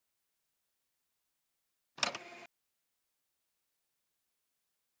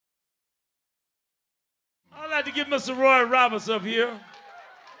like to get Mr. Roy Roberts up here.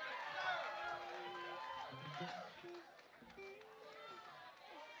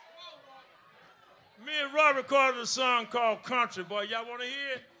 Me and Roy recorded a song called Country Boy. Y'all want to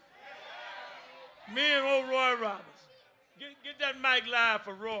hear it? Me and old Roy Roberts. Get that mic live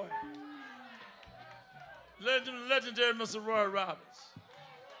for Roy. Legendary Mr. Roy Roberts.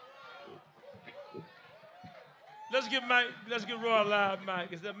 Let's get Roy a live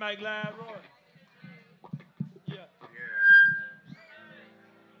mic. Is that mic live, Roy? Yeah.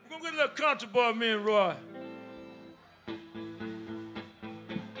 We're gonna get a little country boy, me and Roy.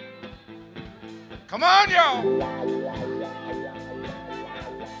 Come on, y'all.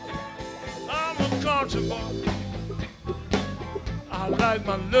 I'm a country boy. I like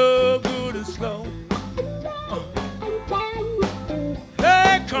my love good and slow.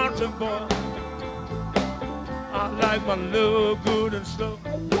 Hey, country boy. I like my love good and slow.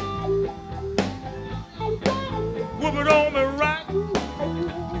 Whoop it on me right.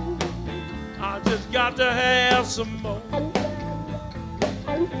 I just got to have some more.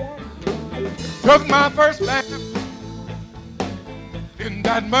 Took my first bath in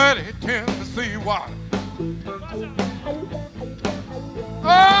that muddy Tennessee water.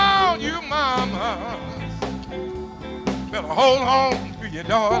 Oh, you mamas, better hold on to your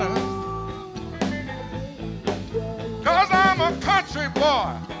daughters. 'Cause I'm a country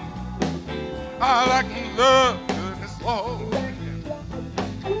boy. I like love good and slow.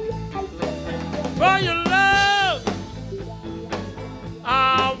 For your love,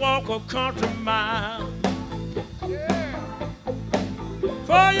 I'll walk a country mile. Yeah.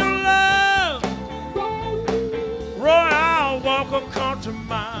 For your love, Roy, I'll walk a country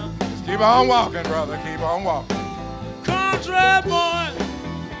mile. Just keep on walking, brother. Keep on walking. Country boy,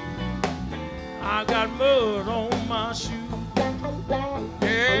 I got mud on my shoes.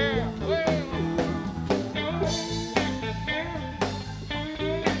 Yeah.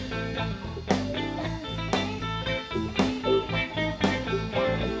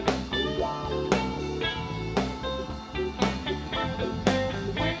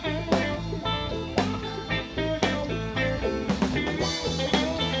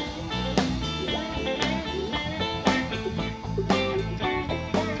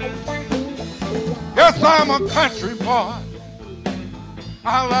 Yes, I'm a country boy.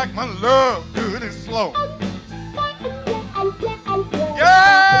 I like my love good and slow.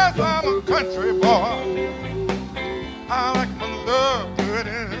 Yes, I'm a country boy. I like my love good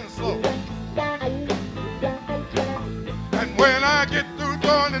and slow. And when I get through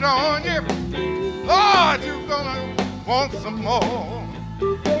throwing it on you, Lord, you're gonna want some more.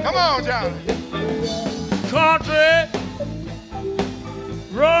 Come on, Johnny. Country,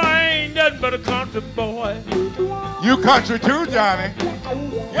 Roy ain't nothing but a country boy. You country too, Johnny.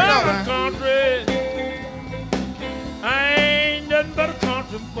 Well, a country, I ain't nothing but a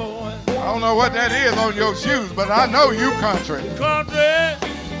country boy. I don't know what that is on your shoes, but I know you country. Country,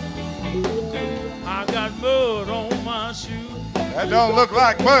 I got mud on my shoes. That don't look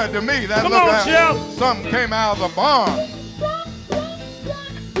like mud to me. That Come look on, like Jeff. something came out of the barn.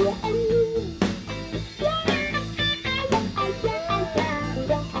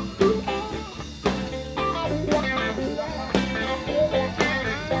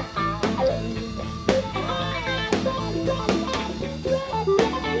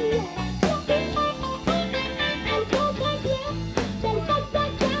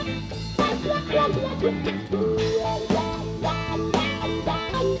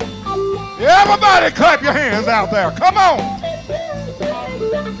 Everybody clap your hands out there. Come on.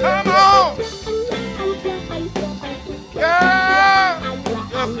 Come on. Yeah.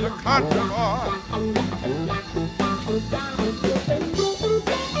 Just a country boy.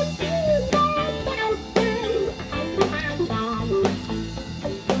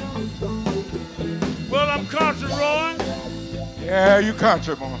 Well, I'm country, Roy. Yeah, you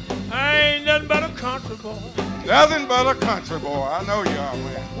country boy. I ain't nothing but a country boy. Nothing but a country boy. I know you are,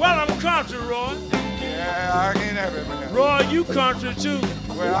 man. Well, I'm country, Roy. Yeah, I ain't every man. Roy, you country too.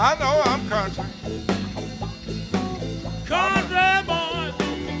 Well, I know I'm country. Country boy,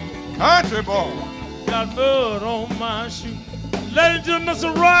 Country boy. got mud on my shoe. Ladies and gentlemen,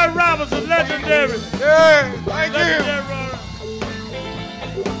 Mr. Roy Roberts, a legendary. Yeah, thank Legendary you. Roy.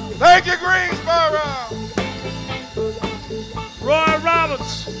 Thank you, Greensboro. Roy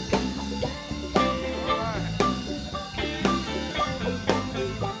Roberts.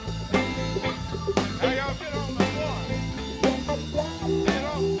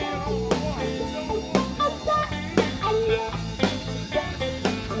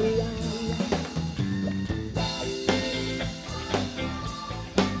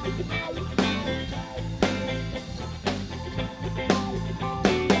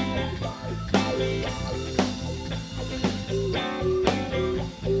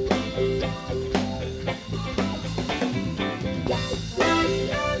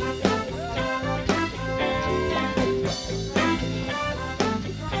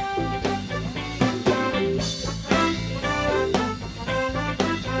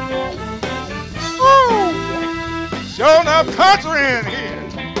 enough country in here.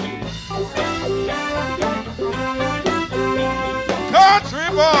 Country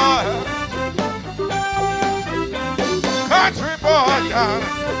boy. Country boy, Johnny.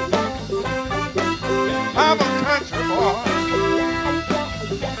 I'm a country boy.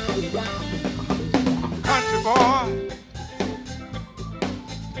 Country boy.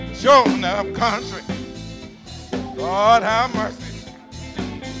 Sure enough country. Lord have mercy.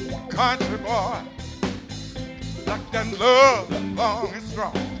 Country boy. Like that love long and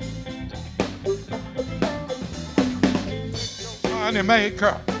strong. Money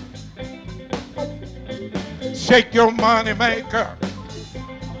maker. Shake your money maker.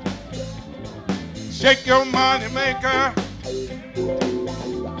 Shake your money maker.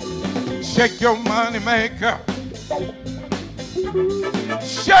 Shake your money maker.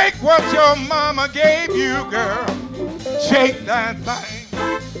 Shake what your mama gave you, girl. Shake that thing.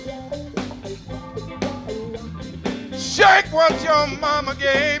 Shake what your mama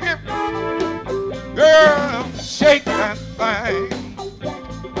gave you. Girl, shake that thing.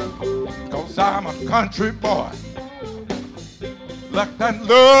 'Cause I'm a country boy. Like that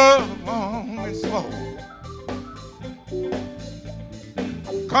love long and slow.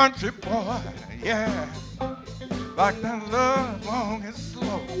 Country boy, yeah. Like that love long and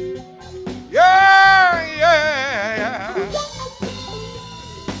slow. Yeah, yeah, yeah.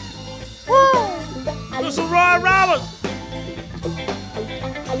 Woo! Mr. Roy Roberts.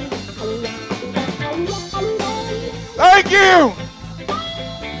 Thank you.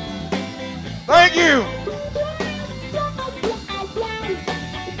 Thank you.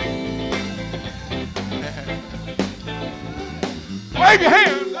 Wave your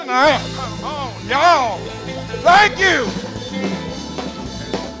hands in the air. Come on, y'all. Thank you.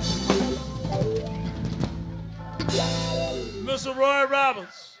 Mr. Roy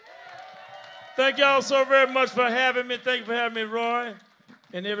Roberts. Thank y'all so very much for having me. Thank you for having me, Roy.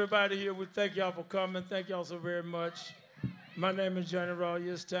 And everybody here, we thank y'all for coming. Thank y'all so very much. My name is Johnny Rawls.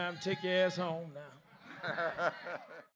 It's time. Take your ass home now.